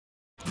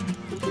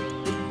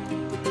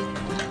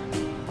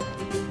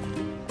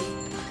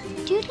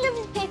you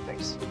deliver the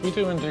papers? We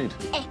do indeed.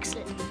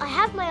 Excellent. I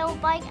have my own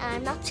bike and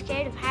I'm not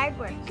scared of hard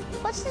work.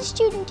 What's the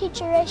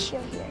student-teacher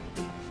ratio here?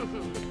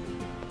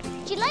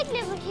 Do you like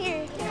living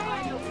here?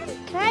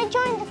 Can I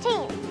join the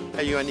team?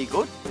 Are you any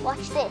good?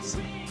 Watch this.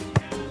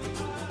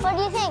 What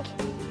do you think?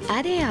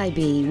 At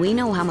AIB, we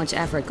know how much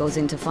effort goes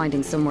into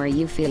finding somewhere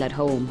you feel at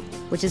home,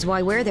 which is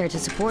why we're there to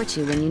support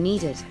you when you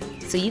need it,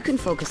 so you can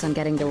focus on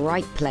getting the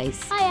right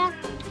place. Hiya.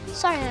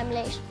 Sorry I'm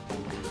late.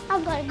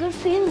 I've got a good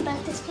feeling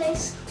about this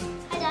place.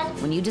 Hi,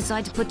 Dad. When you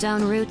decide to put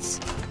down roots,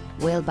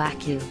 we'll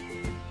back you.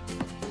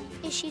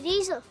 Is she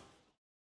Diesel?